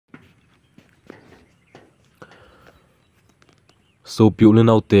So piu le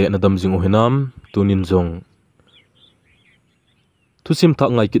naute na damjing ohenam tunin zong thusim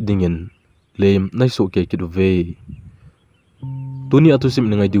thak ngai kit dingin lem nai so ke kit ve tuni atusim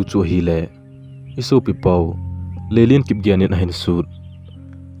ngai diu chu hi le iso pi pau lelen kipgen in ahin sut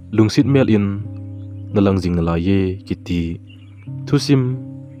lungsit mel in nalang jing nalai ye kiti thusim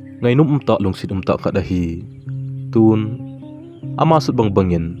ngai num ta lungsit ta khada hi tun ama sut bang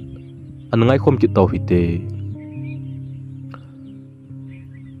bangin an ngai khom kit tau hi te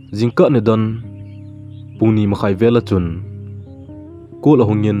jingka ne don pungni makhai vela chun ko la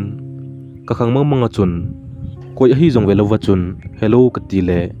hungin ka khang mang manga chun koi hi jong velo wa chun hello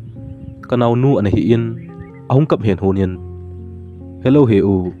katile kanau nu an hi in ahung kap hen honin hello he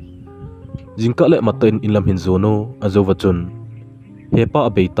u jingka le matain inlam hin zono azo wa chun hepa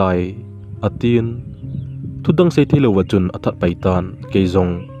abei tai atin thudang sei thelo wa chun athat paitan ke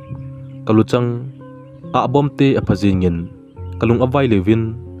jong kaluchang a bom te aphajingin kalung avai levin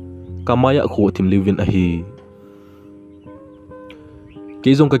kamaya kho thim levin a hi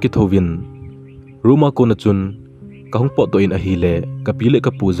keizong ka kithovin ruma ko na chun kahung po to in a hi le kapile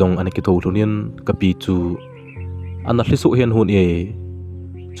ka puzong an ki tholunin kapi chu ana hlisu hen hun e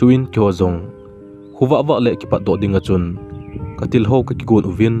chuin kyo zong huwa wa le ki pa do dinga chun katil ho ka ki gun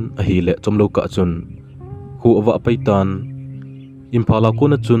uvin a hi le chomlo ka chun hu awa paitan imphala ko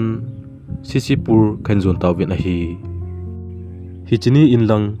na chun sisipur khanjun tawin a hi hichini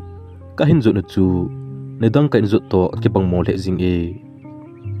inlang kahinjun na chu nedang kainjut to ki bangmo le jing e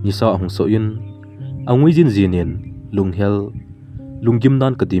nisa hong so in angui jin jinin lunghel lunggim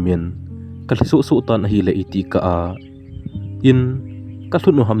nan kadimen kalhiso so tan hi le iti ka a in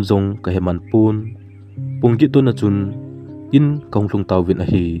kathun no hamjong ka heman pun punggi to na chun in konglung tawin a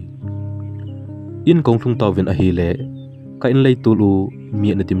hi in konglung tawin a hi le ka in lei tulu mi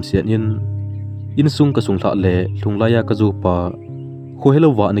na tim sian in sung ka sung thla le lunglaya ka zo pa kho helo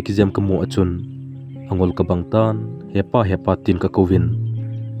wa na ki jam ka mo achun angol ka bangtan hepa tin ka kovin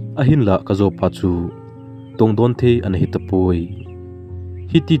ahin la ka zo pa chu tong don the an hi tapoi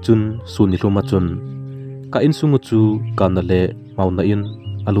hiti chun suni hloma chun ka in sungu chu kana le mauna in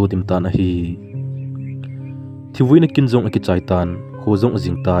alo dim tan a hi thiwina kinjong aki chaitan khojong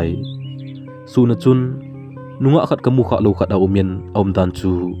ajing tai suna chun nunga khat kamu kha lo khat a umen omdan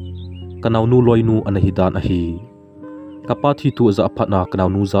chu kanau nu loinu an hi dan a hi kapa thi tu za phatna kanau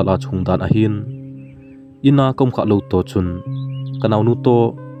nu za la chung dan a hin ina kom kha lo to chun kanau nu to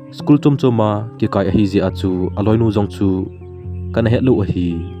school chom choma ki kai a hi ji a chu aloi nu jong chu kana he lo a hi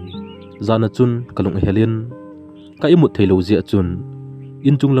zana chun kalung helin ka imut thelo ji a chun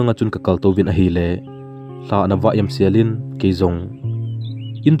in chung langa chun ka kal to win a hi le hla na wa yam sialin ke jong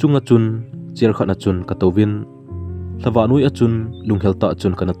in chunga chun cher khana chun ka to win hlawa nui a chun lunghel ta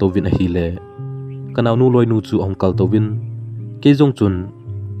chun kana to win a hi le kanau nu loi nu chu ong kal to win ke jong chun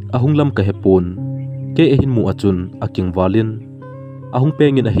ahung lam ka hepon ke e hin mu a chun aking walin ahung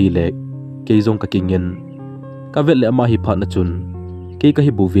pengin a hi le ke jong ka kingen ka vet le ama hi pha na chun ke ka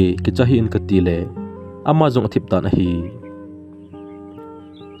hi buwe ke chahi in ka ti le ama jong athip ta na hi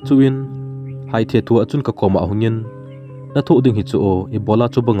chuin hai the thu achun ka koma ahungin na tho ding hi chu o e bola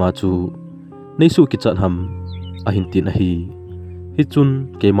chu banga chu nei su ki chan ham a hin tin a hi hi chun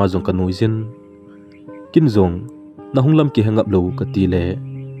ke ma jong ka noizin kin zong na hunglam ki hangap lo ka ti le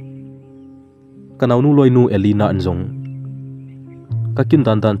kanau nu loi nu elina an zong ka kin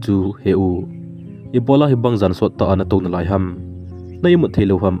dan chu he u e bola hi bang jan sot ta ana to na lai ham nei mu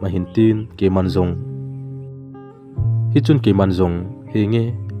thelo ham a hin tin ke man zong hi chun ke man zong he nge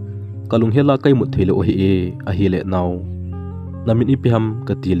kalung hela kai mu thelo hi e a hi le naw namin ipi ham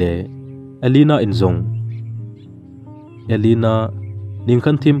ka ti le elina in zong elina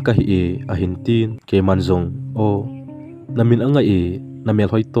ningkhan thim ka hi e a hin tin ke man zong o namin anga e namel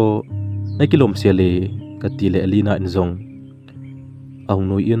hoi to nai kilom sele ka ti le elina in zong ahung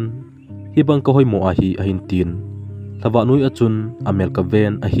noi in hi bang ka hoi mo a hi a hin tin thawa noi achun amel ka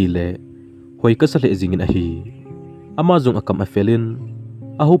ven a hi le hoi ka sale jingin a hi ama jong akam a felin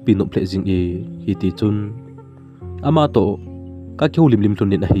a ho pinu ple jing e hi ti chun ama to ka kheu lim lim thun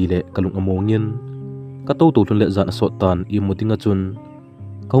a hi le kalung amongin ka to to thun le zan so tan i mutinga chun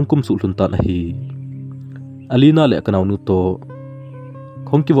kaung kum su thun tan a hi alina le kanau nu to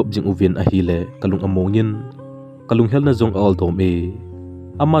khong ki wop jing uvin a hi le kalung amongin kalung hel na jong al dom e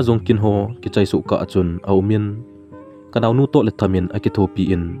ama jong kin ho ki chai su ka achun aumin kanau nu to le thamin a ki thopi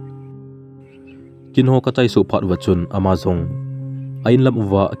in kin ho ka chai su phat wa chun ama jong ain lam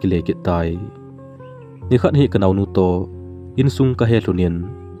uwa akile ki tai ni khat hi kanau nu to in sung ka he thunin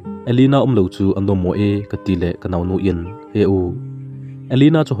elina lo chu andom mo e ka ti le kanau nu in he u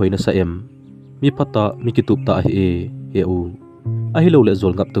elina chu hoina sa em mi phata mi kitup ta hi e u ahilo le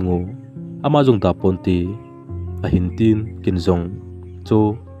zol ngap tungu ama jong da ponti ahintin kinjong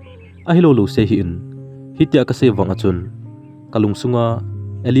cho ahilo lo se hi in hitia ka se wang achun kalungsunga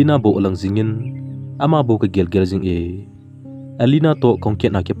Elina bo lang zingin ama bo ka gel jing e Elina to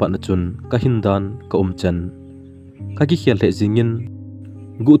kongket na kipa na chun kahindan ka umchan kaki khial le zingin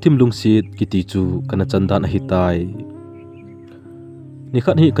gutim lungsit kiti chu kana chandan hitai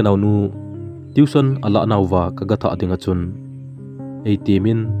nikhat hi kanaunu tuition ala nawwa ka gatha dinga chun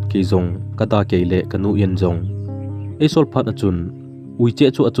ATMin kizong kata keile kanu yen jong e sol phat na chun uiche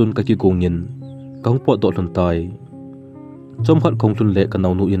chu achun kaki gongin kangpo do hluntai chom khat khongtun le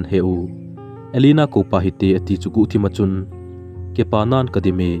kanaunu in heu Elina ko pa hite ati chu gu thimachun ke panan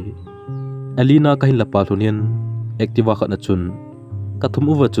kadime Elina kahin lapa thunian activa khat na chun kathum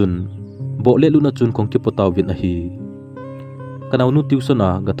uwa chun bo le lu na chun kongki potaw vin a hi kanaunu tuition a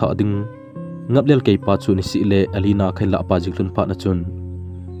gatha ding ngaplel ke pa chu ni si le Elina khain la pa jiklun pa na chun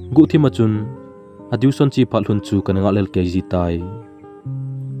gu thimachun a tuition chi pa hlun chu kananga lel ke ji tai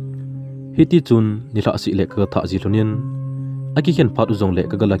hiti chun nila si le ka tha ji thunian aki hian phat uzong le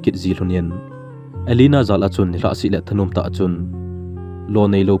ka gala kit ji thunian Elina zala chun nila si le thanum ta chun lo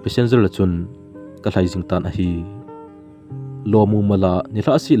nei lo passenger la chun ka hlai jing tan a hi lo mu mala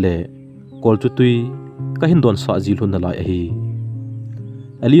nila si le kol chu tui ka hindon sa ji hlun na lai a hi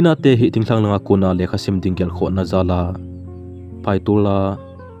Elina te hi tingthlang langa kona le khasim dingel kho na zala paitola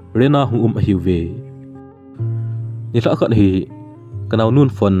rena hu a hi ve nila khat hi kanaw nun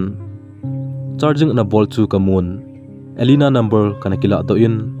phone charging na bol chu kamun Elina number kana kila do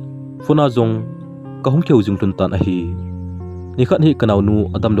in phona jong ka hung kheu jing hlun tan a hi ni khat hi kanaw nu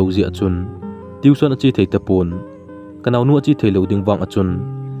adam lo ji achun tuition achi thei tapon kanaw nu achi thei lo ding wang achun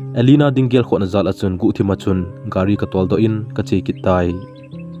Elina dingel kho na zal achun gu thima chun gari ka tol do in ka che kitai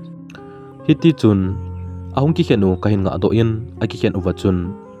hiti chun ahung ki khenu kahin nga do in aki khen uwa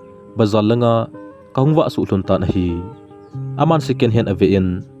chun bazal langa kahungwa su hlun tan a hi aman second hand ave in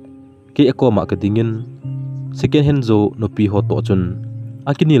ke ekoma ka dingin second hand zo no pi ho to chun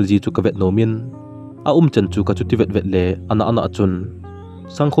akinil ji chu ka vet nomin a chan chu ka chu ti vet vet le ana chun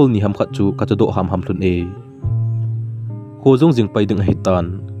sangkhol ni ham khat chu ka cha do ham hlun e ho jong jing pai ding a hitan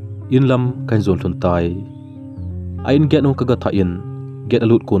inlam kan zon hlun tai ain get no ka ga tha in get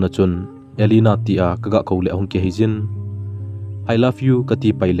alut ko na chun Elina tia kaga ko le hong ke hijin I love you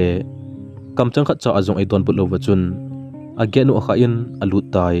kati paile kam chang khat cha azong ai don bulo wachun again no kha in alut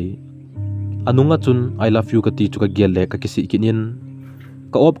tai anunga chun I love you kati chu ka gel le ka kisi kinin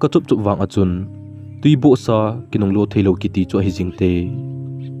ka op ka chup chup wang achun tui bo sa kinong lo thailo kiti chu hijing te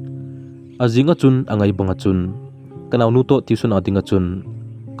azinga chun angai banga chun kanaw nu to tuition adinga chun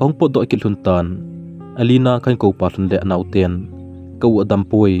kaung po do kilhun tan Elina kan ko pa thun le anauten ka u adam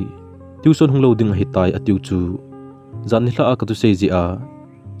poi tuition hunglo ding hitai atiu chu zan hla a ka tu sei ji a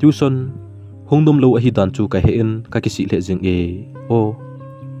tuition hungdom lo a hi dan chu ka he in ka kisi le jing e o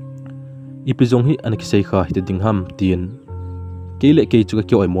ipizong hi an ki sei kha hi ding ham tin ke le ke chu ka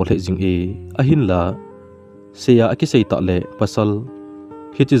kyo ai mo le jing e a hin la se ya ki sei ta le pasal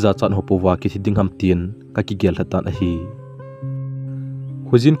hiti za chan ho powa ki ding ham tin ka ki gel hatan a hi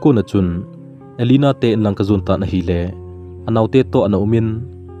hujin ko na chun Elina te lang ka zon ta na hi le anaute to ana umin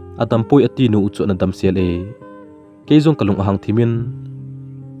atampoi ati nu uchu na damsel e keizong kalung ahang thimin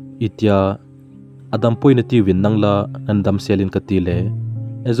itia adampoi na tiwin nangla nan damselin katile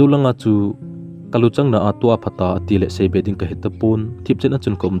ezulanga chu kaluchang na atwa phata atile sebeding ka hitapun thipchen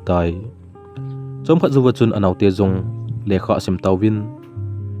achun komtai chom kha zuwa chun anaute jong lekha sim tawin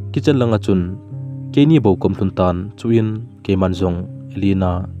kitchen langa chun keni bo kom thun tan chuin ke manjong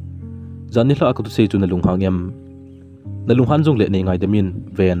Elina zanila akatu sei chun lunghangem nalunghan jong le neingai damin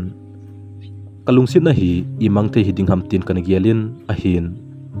ven kalungsit na hi imang the hiding ham tin kan gialin a hin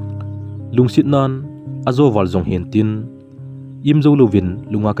lungsit nan azo wal jong hin tin im zo lovin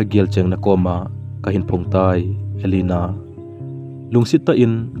lunga ka gial cheng na koma ka hin phongtai Elina lungsit ta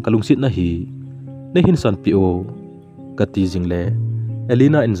in kalungsit na hi ne hin san pio kati jing le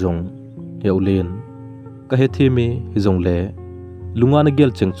Elina in jong heulen ka he themi hi jong le lunga na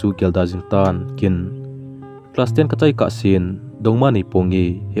gial cheng chu gial da jing tan kin class 10 kachai ka sin dongma nei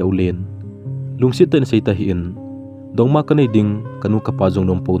pongi heulen lungsit ten seita hi in dongma kanai ding kanu kapa jong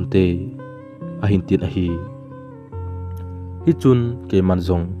nom ponte a hintin a hi hi chun ke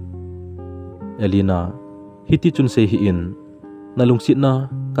manjong Elina hiti chun se hi in na lungsit na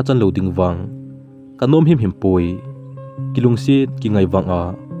kachan lo ding wang kanom him poi kilungsit ki ngai wang a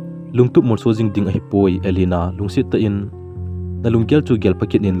lungtup mor so jing ding a hi poi Elina lungsit ta in na lunggel chu gel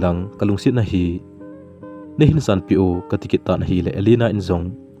pakit in lang kalungsit na hi ne hin san pio katikita na hi le Elina in zong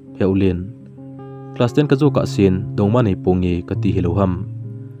heulen Class 10 ka zo ka sin dong manei pongi ka ti hiloham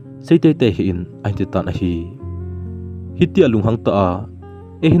seite te hin ain ti tan a hi hiti alung hang ta a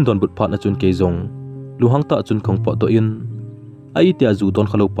e hin don but phat na chun ke zong luhang ta chun khong po to in ai ti azu don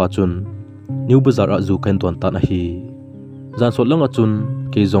khalo pa chun new bazar a zu kan ton tan a hi zan so lang a chun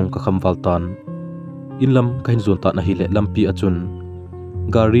ke zong ka kham wal tan in lam ka hin zon ta na hi le lampi a chun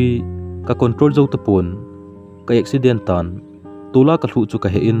gari ka control zo tapon ka accident tan tula ka hlu chu ka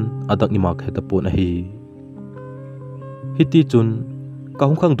he in adak ni mak he tapon a hi hiti chun ka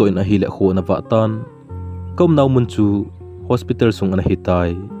hung khang doin a hi le kho na wa tan kom naw mun chu hospital sung an hi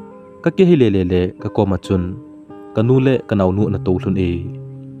tai ka ke hi le le ka ko ma chun ka nu le ka naw nu na to hlun e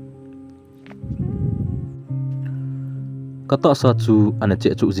kata sa chu ana che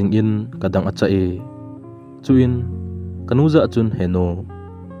chu jing in kadang acha e chuin kanuza chun heno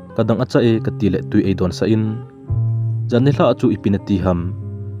kadang acha e katile tui e don sa in janela chu ipinati ham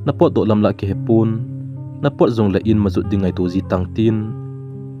na pot do lamla ke hepun na pot zong la in mazut dingai to ji tangtin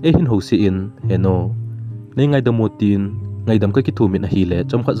e hin ho si in heno nei ngai damotin ngai dam ka ki thu min a hi le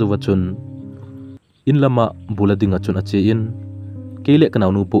chom kha zuwa chun in lama bula dinga chun ache in keile kanaw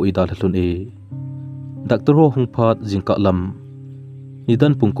nu po i dal hlun e doctor ho hung phat jingka lam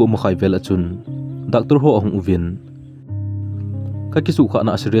nidan pungko mo khai vel achun doctor ho hung uvin ka kisu kha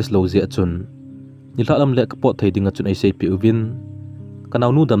na serious lo je achun nila lam le ka pot thei dinga chun ai sei pi uvin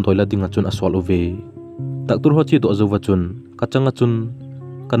kanaw nu dam toila dinga chun aswal uve doctor ho chi do zo wachun ka changa chun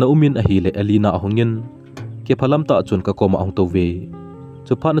kana umin a hi le elina ahongin ke phalam ta chun ka koma ong to ve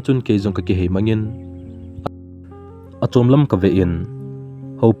chu pha na chun ke jong ka ke he mangin achom lam ka ve in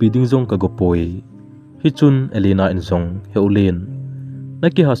ho pi ding jong ka gopoi hi chun elina in zong heulen na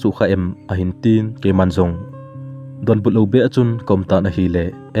ki ha su kha em a hin tin ke man zong don but lo be achun kom ta na hi le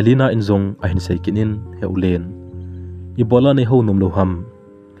elina in zong a hin sei kinin heulen i bola nei ho num lo ham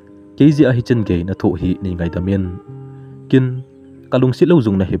keji a hi chen ge na tho hi ni ngai damen kin kalung si lo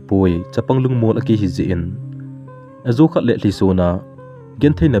zung na he poi chapang lung mol a ki hi ji in azu khat le li so na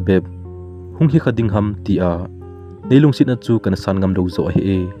gen thei na beb hung hi khading ham ti a neilung sit na chu kan san ngam lo zo a hi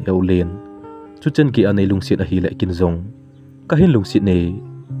e heulen chu chen ki a neilung sit a hi le kin zong ka hin lung sit ne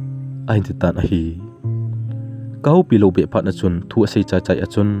a hin tan a hi ka ho pi lo be phat na chun thu a sei cha chai a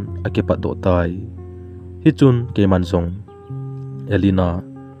chun a ke pa do tai hi chun ke man zong elina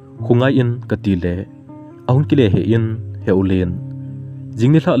khungai in ka ti le ahun ki le he in heulen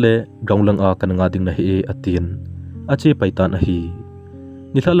jingni thla le ganglang a kan nga ding na hi e atin ache paitan a hi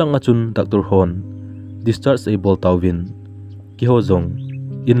ni thla lang a chun doctor hon discharge able tawin ki ho zong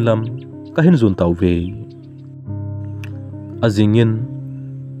inlam ka hin zun taw ve azingin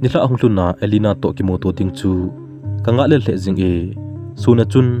nila ahung luna elina to ki moto ting chu kanga le hle jing e suna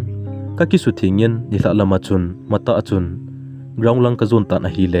chun ka ki su thingin nila lama chun mata achun ground lang ka zon ta na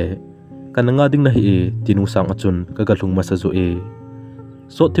hi le kananga ding na hi e tinu sang achun ka galung masa zo e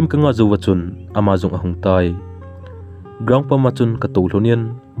so tim ka nga zo wachun ama zong ahung tai ground pa ma chun ka to hlonian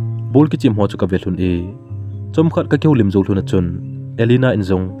bol ki chim ho chu ka velun e chom khat ka keu lim zo hluna chun elina in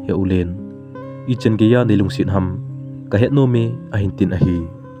zong heulen i chen ge ya nilung sin ham ka het no me a hin tin a hi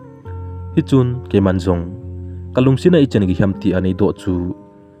hi chun ke man zong kalung sin a i chen gi ham ti ani do chu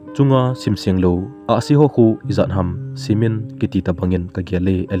chunga sim seng lo a si ho khu izat ham simin ki ti ta bangin ka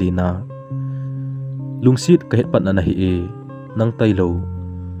gele elina lungsit ka het pat na hi e nang tai lo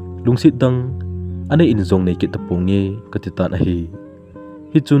lungsit dang ane in zong nei ki ta ponge ka ti ta na hi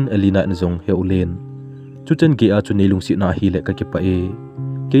hi chun elina in zong heulen chu chen ge a chu nei lungsit na hi le ka ki pa e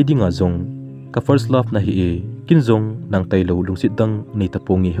ke dinga zong ka first love na hi e kin zong nang tai lo lungsit dang nei ta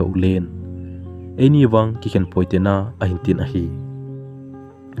ponge heulen eni wang ki khen poite na a hin tin a hi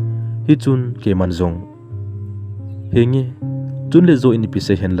hi chun ke man zong henge chun le zo in pi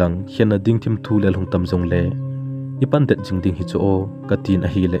se hen lang hian a ding thim thu le lung tam zong le ipan det jing ding hi cho o ka tin a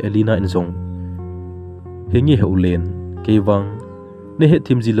hi le elina in zong henge heulen ke wang ne he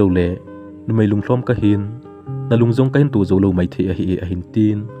thim ji lo le nu mai lung hlom ka hin na lung zong ka hin tu zo lo mai the a hin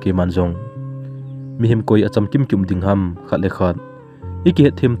tin ke man zong mi hem koi acham kim kim ding ham khat le khat iki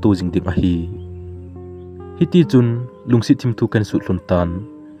he them tu jing ding a hi hiti chun lungsi thim thu kan su hlun tan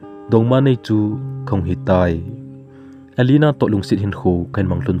dong ma nei chu khong hi tai alina to lungsit hin khu kan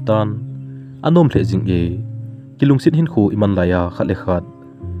mang hlun tan anom hle jing e ki lungsit hin khu iman laya khat le khat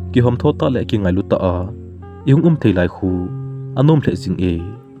ki hom tho ta le ki ngai lu ta a ihung thei lai khu anom hle jing e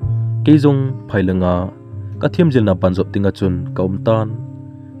ke zong phailanga ka thiam jil na ban jop tinga chun kaum tan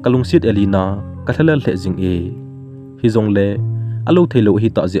kalungsit elina ka thalal hle jing e hi zong le alo theilo hi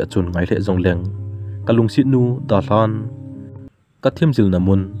ta je chun ngai hle zong leng kalungsit nu da hlan ka thiam jil na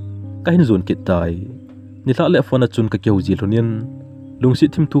mun ka hin zon kit tai ni thla le phone chun ka keu ji hlunin lungsit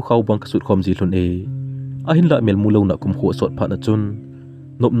thim thu khaw bang kasut khom ji hlun e ahin la mel mulo na kum kho sot pha na chun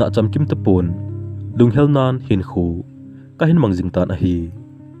nop na cham kim tapon lunghel nan hin khu kahin mangjing tan a hi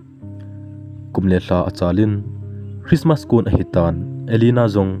kumle hla achalin Christmas kun a hitan Elina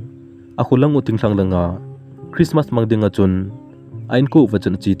zong akhulang uting thlang langa Christmas mangdinga chun ain ko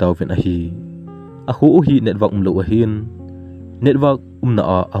wachan chi tawven a hi akhu u hi network umlo a hin network umna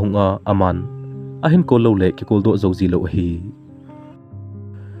a ahunga aman ahin ko lo le ki kol do zoji lo a hi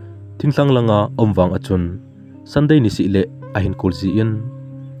thingthlang langa omwang achun Sunday ni si le ahin kol ji in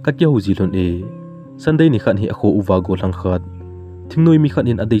kakya hu ji lon e Sunday ni khan hi akho uwa go lang khat thingnoi mi khan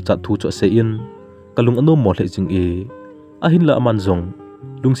in adei chat thu cho se in kalung anom mo hle jing e ahin la aman zong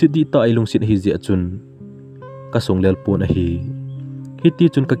lungsit di ta ai lungsit hi ji achun ka song lel pon a hi hiti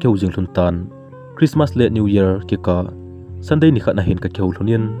chun ka kyau jing hlun tan Christmas le New Year ki ka Sunday ni khan a hin ka kyau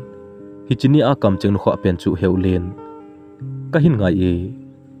hlunin hi chini a kam cheng no kha pen chu heulen ka hin ngai e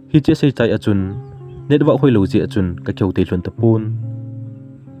hi che sei chai achun netwa hoi lo ji achun ka kyau te hlun tapon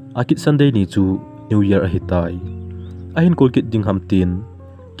akit Sunday ni chu New Year a hitai ahin kolkit ding hamtin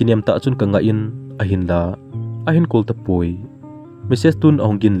kiniam ta chun ka nga in ahin la ahin kol tapoi message tun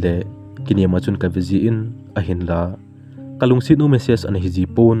ahongin le kiniam chun ka viji in ahin la kalungsit nu message an hiji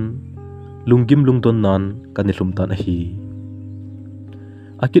pon lunggim lungdon nan kanilum tan a hi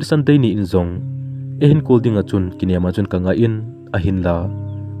akit Sunday ni inzong ehin kol ding achun kiniam chun ka nga in ahin la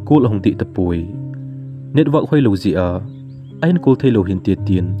kol ahong ti tapoi network hoi lo ji a ahin kol thailo hin ti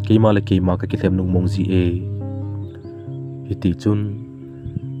tin keima la keima ka kithem nung mong ji e hiti chun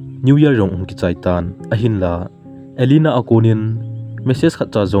New Year rong ki chai tan ahin la Elina akonin message khat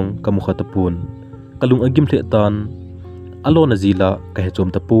cha jong kamukha tapun kalung agim hle tan alo na zila ka hechom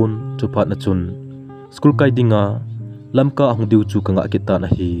tapun chuphat na chun school kai dinga lamka ahung diu chu kanga kita na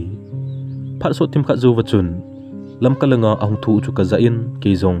hi phat so tim kha zo wa chun lamka langa ahung thu chu ka za in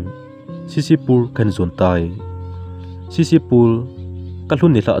ke jong sisipur kan zon tai sisipul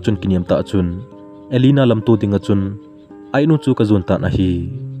kalhun ni hla achun kiniam ta achun Elina lamto dinga chun ainu chu ka zon ta na hi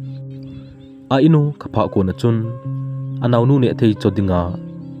ainu khapha ko na chun anau nu ne thei chodinga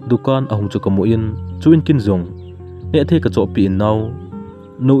dukan ahung chu kamu in chuin kin zong ne thei ka cho pi in naw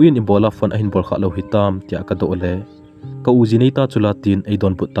no in ibola fon ahin bol kha lo hitam tia ka do le ka uji nei ta chula tin ei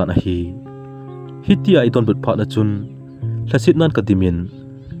don put ta na hi hiti ai don put pha na chun thlasit nan ka dimin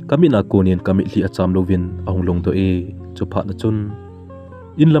kami na konin kami li acham lovin ahung long do e chu pha na chun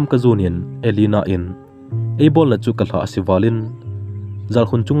in lam ka zonin Elina in ei bol na chu ka hla sivalin zal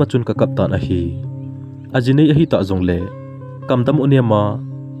khun chunga chun ka kaptan a hi ajinei a hi ta zong le kamdam oniama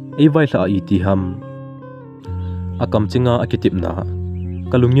ei vai hla i ti ham akam chinga akitip na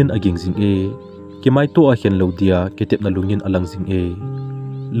kalungin aging jing e kimai to a hian lo dia kitip na lungin alang jing e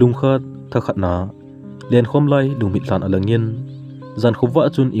lungkhat thakhat na len khom lai lungmit hlan alangin zan khuwa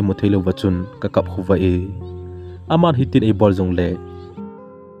chun imu thailo wa chun ka kap khuwa e aman hitin ei bol zong le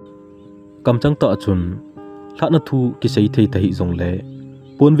kamchang ta chun hla na thu ki sei thei tahi zong le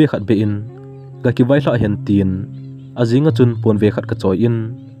pon ve khat be in ga ki vai hla hian tin azinga chun pon ve khat ka choi in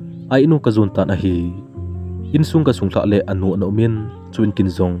ai nu ka zun tan a hi in sung ka sung hla le anu no min chuin kin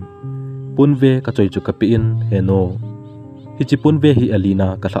zong pon ve ka choi chu ka pi in he no hi chi pon ve hi Elina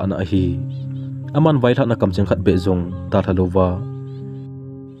ka hla na a hi aman vai hla na kamchang khat be zong ta thalowa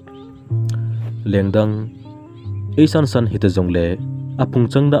lengdang eisan san hita zong le apung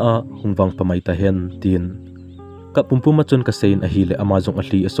chang na a hungwang pamai ta hen tin ka pumpuma chun ka sein a hi le amazong a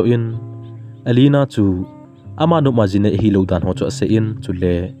hli so in Elina chu ama no majine hi lo dan ho cho se in chu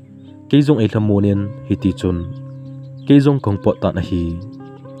le keizong ei thamonin hiti chun keizong kongpo ta na hi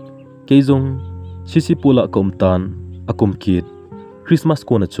keizong sisi pula komtan akum kit Christmas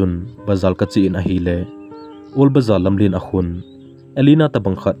ko na chun bazal ka chi in a hi le ol bazal lamlin a khun Elina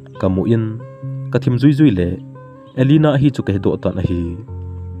tabang khat kamu in kathim zui zui le Elina hi chu ke do ta na hi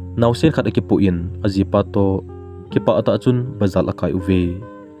naw sen khat ki pu in aji pa to kipa ata chun bazal akai uve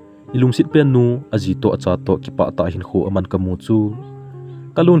ilungsit pen nu aji to acha to kipa ata hin kho aman kamu chu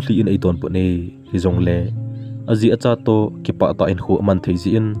kalun hli in ei don pu ne hi zong le aji acha to kipa ata in kho aman thei ji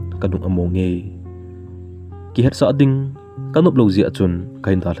in kanung amonge ki het sa ding kanup lo ji achun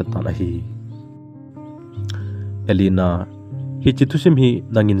kain da hlat ta hi Elina hi chi thusim hi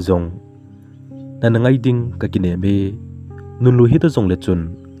nangin zong nanangai ding ka kine me nunlu hi ta zong le chun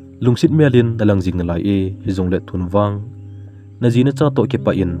lungsit melin nalang jing nalai e hi zong le thunwang najina cha to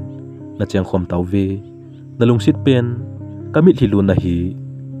kipa in na chang khom tawve na lungsit pen kamit hi lu na hi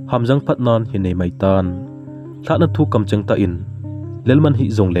hamjang phatnan hi nei mai tan thla na thu kam chang ta in lelman hi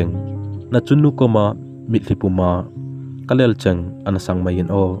zong leng na chunnu koma mit hi puma kalel chang anasang mayin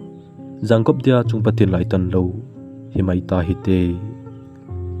o jangkop dia chung patin lai tan lo hi mai ta hi te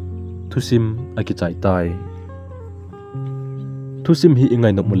thusim aki chai tai. Thusim hi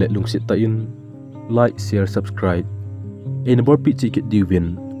ingai nok mule lungsit ta in like, share, subscribe. Enabor pi chi ke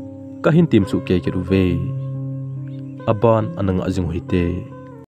uvin kahin tim su ke uve. Aban anang ajing hoite.